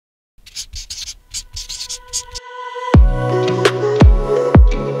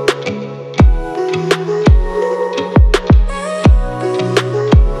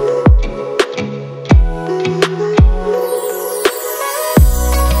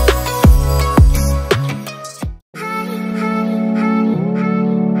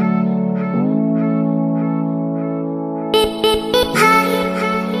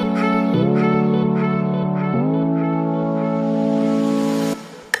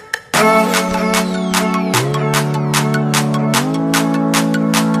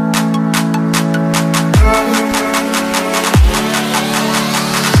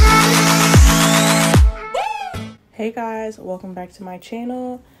guys, welcome back to my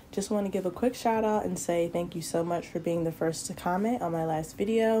channel. Just want to give a quick shout out and say thank you so much for being the first to comment on my last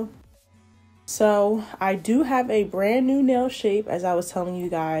video. So I do have a brand new nail shape, as I was telling you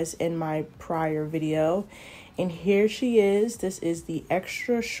guys in my prior video, and here she is. This is the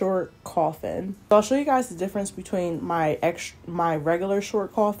extra short coffin. So I'll show you guys the difference between my regular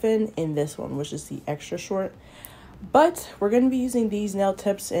short coffin and this one, which is the extra short. But we're going to be using these nail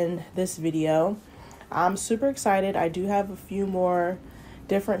tips in this video. I'm super excited. I do have a few more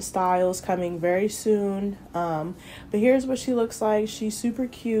different styles coming very soon. But here's what she looks like. She's super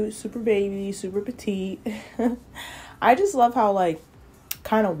cute, super baby, super petite. I just love how like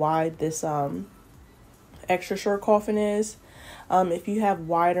kind of wide this extra short coffin is. If you have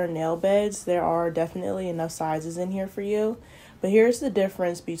wider nail beds, there are definitely enough sizes in here for you. But here's the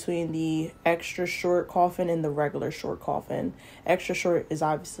difference between the extra short coffin and the regular short coffin. Extra short is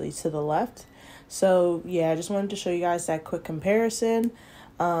obviously to the left. So yeah, I just wanted to show you guys that quick comparison.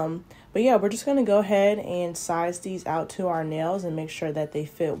 But yeah, we're just going to go ahead and size these out to our nails and make sure that they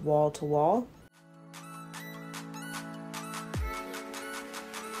fit wall to wall.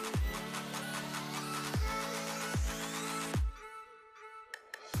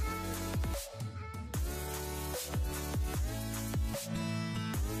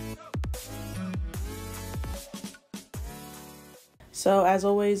 So as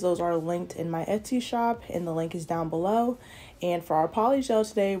always, those are linked in my Etsy shop and the link is down below. And for our polygel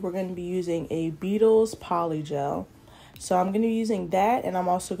today, we're going to be using a Beetles polygel. So I'm going to be using that, and I'm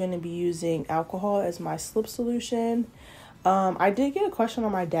also going to be using alcohol as my slip solution. I did get a question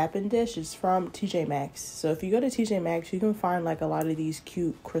on my dapping dish. It's from TJ Maxx. So if you go to TJ Maxx, you can find like a lot of these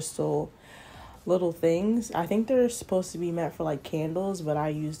cute crystal little things. I think they're supposed to be meant for like candles, but I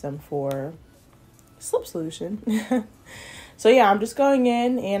use them for slip solution. So yeah, I'm just going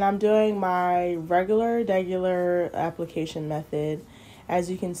in and I'm doing my regular application method. As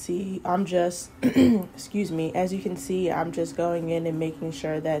you can see, I'm just, excuse me, as you can see, I'm just going in and making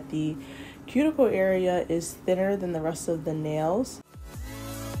sure that the cuticle area is thinner than the rest of the nails.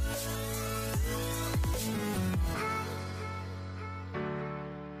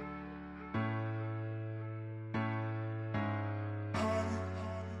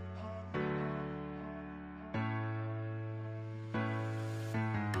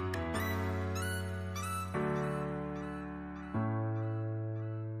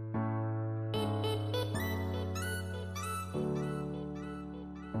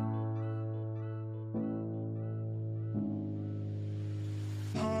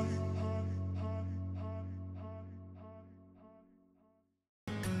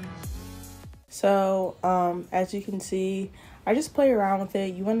 So as you can see, I just play around with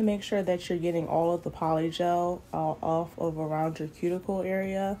it. You want to make sure that you're getting all of the polygel off of around your cuticle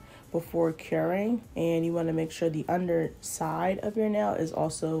area before curing, and you want to make sure the underside of your nail is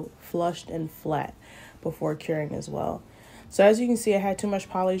also flushed and flat before curing as well. So as you can see, I had too much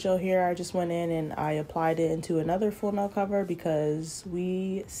polygel here. I just went in and I applied it into another full nail cover because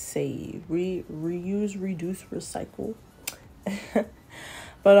we save, reuse, reduce, recycle.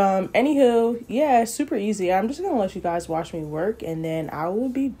 But anywho, yeah, it's super easy. I'm just gonna let you guys watch me work, and then I will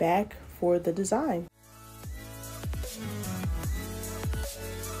be back for the design.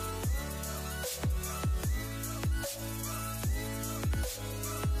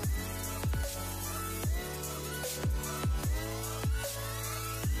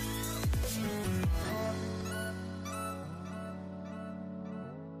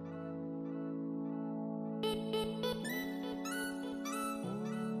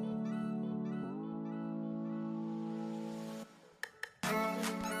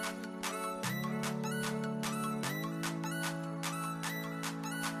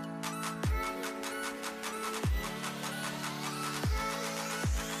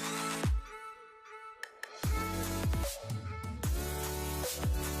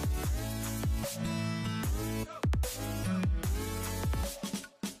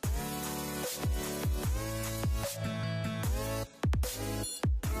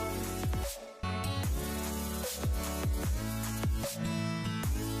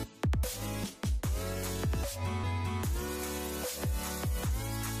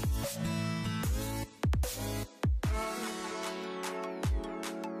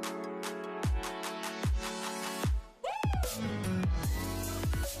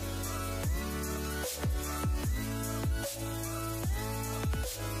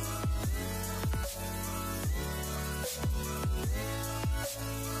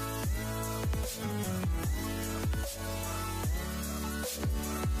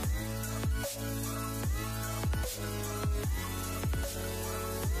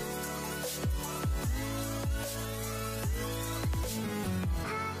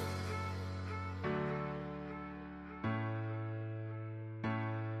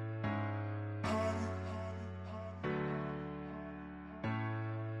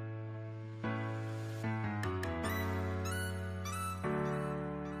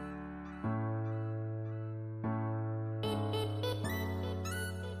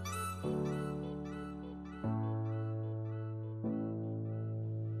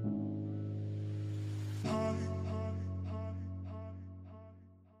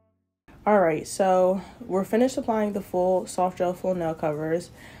 Alright, so we're finished applying the full soft gel full nail covers.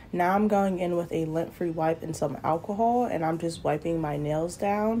 Now I'm going in with a lint-free wipe and some alcohol, and I'm just wiping my nails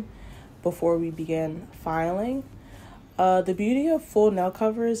down before we begin filing. The beauty of full nail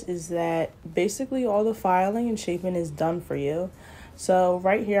covers is that basically all the filing and shaping is done for you. So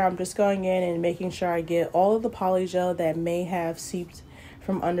right here, I'm just going in and making sure I get all of the polygel that may have seeped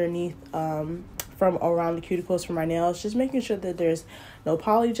from underneath, from around the cuticles for my nails, just making sure that there's no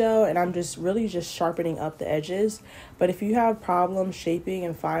polygel, and I'm just really just sharpening up the edges. But if you have problems shaping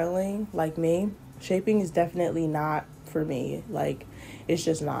and filing like me, shaping is definitely not for me. Like, it's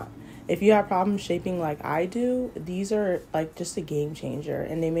just not. If you have problems shaping like I do, these are like just a game changer,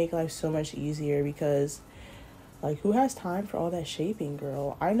 and they make life so much easier because like, who has time for all that shaping,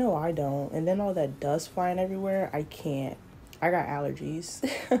 girl? I know I don't. And then all that dust flying everywhere, I can't. I got allergies.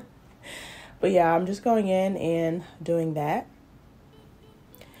 But yeah, I'm just going in and doing that.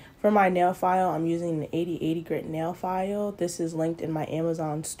 For my nail file, I'm using the 80/80 grit nail file. This is linked in my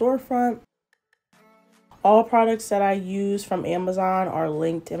Amazon storefront. All products that I use from Amazon are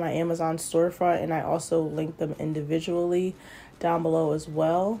linked in my Amazon storefront, and I also link them individually down below as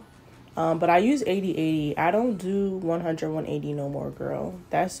well. But I use 80/80. I don't do 100/180 no more, girl.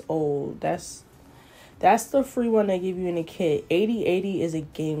 That's old. That's the free one they give you in a kit. 80/80 is a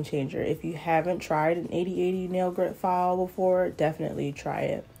game changer. If you haven't tried an 80/80 nail grit file before, definitely try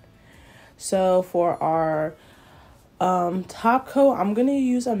it. So for our top coat, I'm going to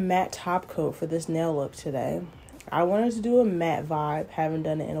use a matte top coat for this nail look today. I wanted to do a matte vibe. Haven't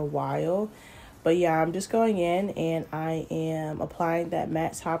done it in a while. But yeah, I'm just going in and I am applying that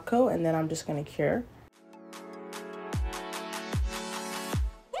matte top coat, and then I'm just going to cure.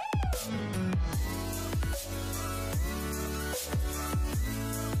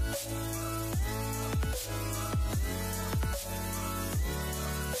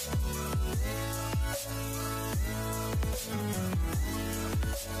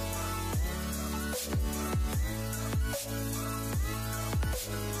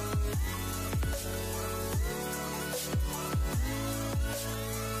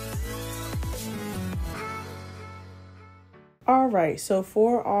 Alright, so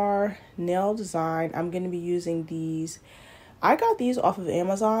for our nail design, I'm going to be using these. I got these off of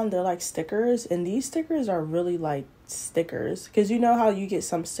Amazon. They're like stickers, and these stickers are really like stickers. Because you know how you get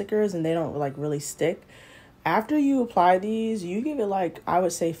some stickers and they don't like really stick? After you apply these, you give it like, I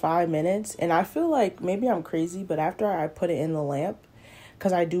would say 5 minutes. And I feel like maybe I'm crazy, but after I put it in the lamp,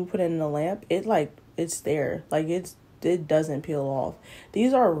 because I do put it in the lamp, it's there. Like it doesn't peel off.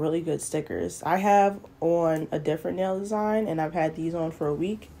 These are really good stickers. I have on a different nail design, and I've had these on for a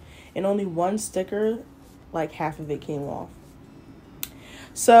week, and only one sticker, like half of it came off.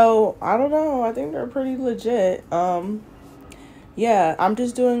 So I don't know, I think they're pretty legit. Yeah, I'm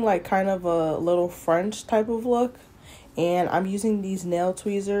just doing like kind of a little French type of look, and I'm using these nail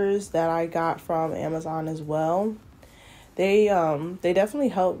tweezers that I got from Amazon as well. They definitely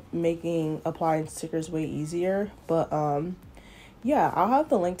help making applying stickers way easier. But yeah, I'll have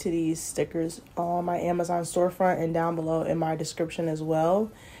the link to these stickers on my Amazon storefront and down below in my description as well,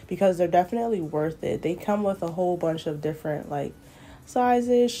 because they're definitely worth it. They come with a whole bunch of different like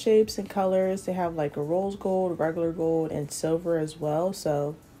sizes, shapes, and colors. They have like a rose gold, regular gold, and silver as well.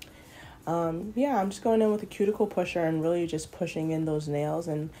 So yeah, I'm just going in with a cuticle pusher and really just pushing in those nails.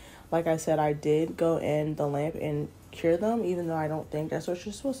 And like I said, I did go in the lamp and cure them, even though I don't think that's what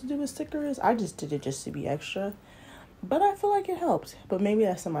you're supposed to do with stickers. I just did it just to be extra, but I feel like it helped. But maybe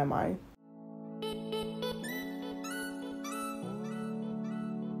that's in my mind.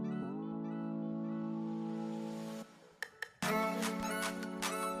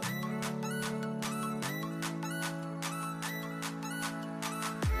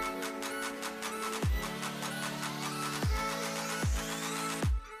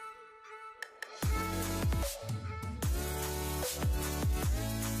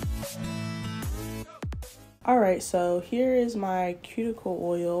 Alright, so here is my cuticle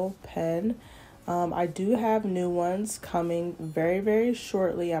oil pen. I do have new ones coming very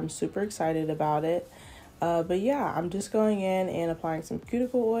shortly. I'm super excited about it. But yeah, I'm just going in and applying some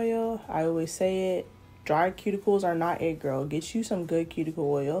cuticle oil. I always say it, dry cuticles are not it, girl. Get you some good cuticle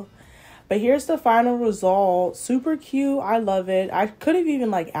oil. But here's the final result. Super cute. I love it. I could have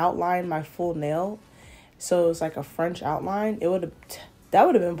even like outlined my full nail, so it's like a French outline. That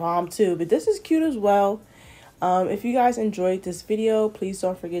would have been bomb too. But this is cute as well. If you guys enjoyed this video, please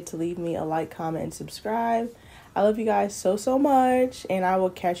don't forget to leave me a like, comment, and subscribe. I love you guys so much, and I will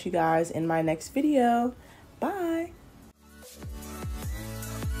catch you guys in my next video. Bye.